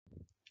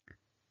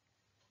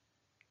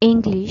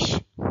English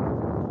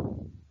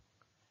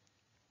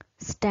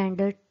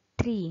Standard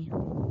 3.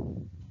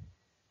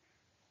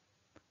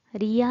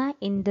 Riya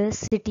in the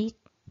City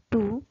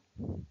 2.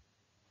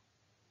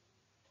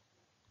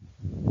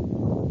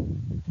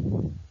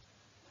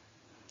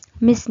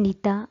 Miss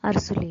Nita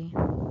Arsule.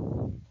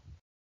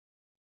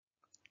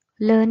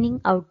 Learning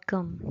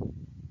outcome.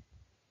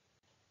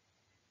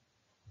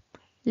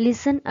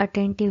 Listen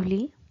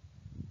attentively.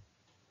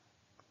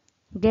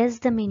 Guess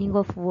the meaning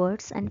of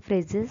words and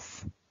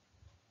phrases.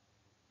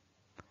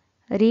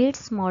 Read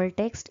small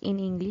text in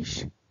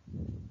English.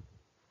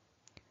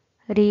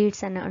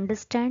 Reads and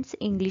understands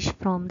English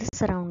from the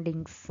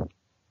surroundings.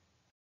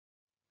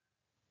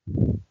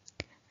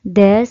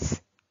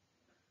 There's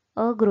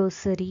a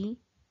grocery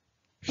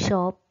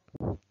shop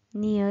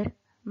near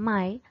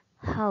my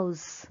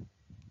house.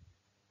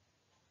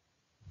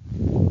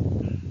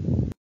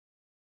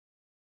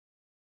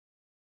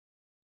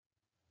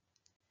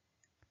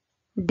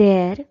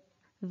 There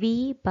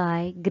we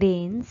buy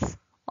grains,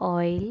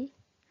 oil,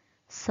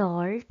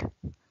 salt,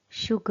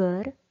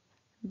 sugar,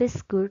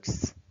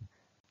 biscuits,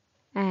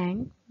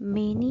 and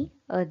many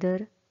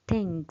other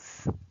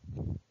things.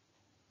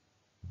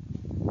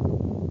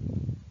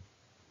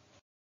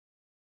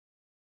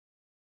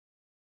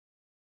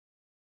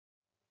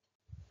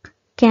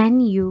 Can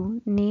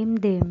you name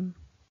them?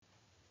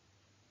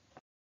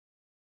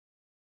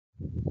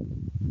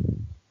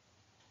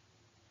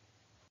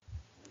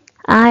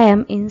 I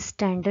am in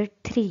standard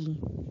 3.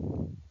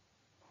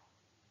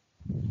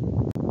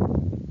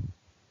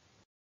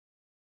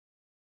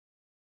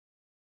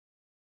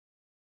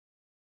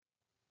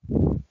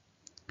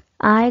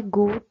 I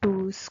go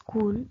to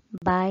school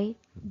by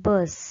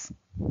bus.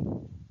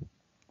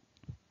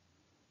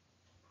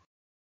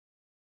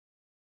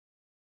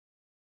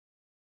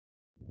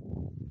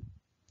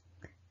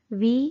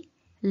 We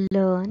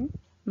learn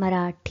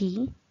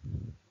Marathi,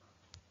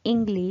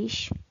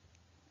 English,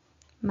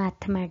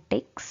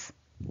 mathematics,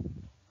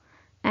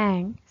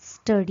 and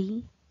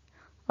study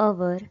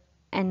our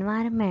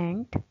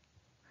environment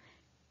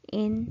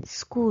in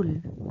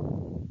school.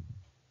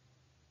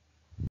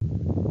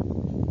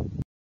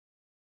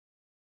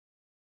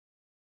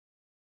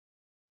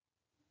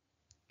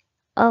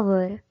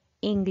 Our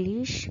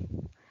English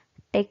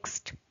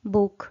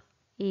textbook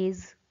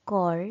is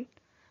called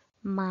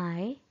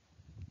My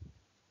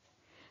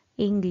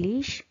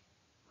English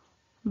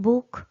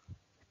Book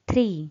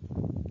 3.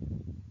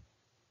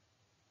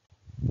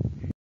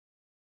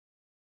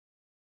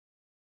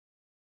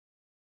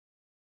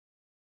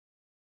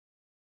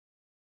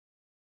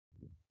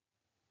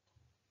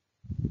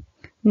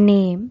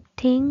 Name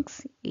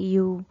things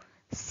you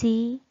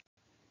see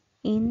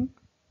in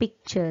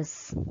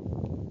pictures.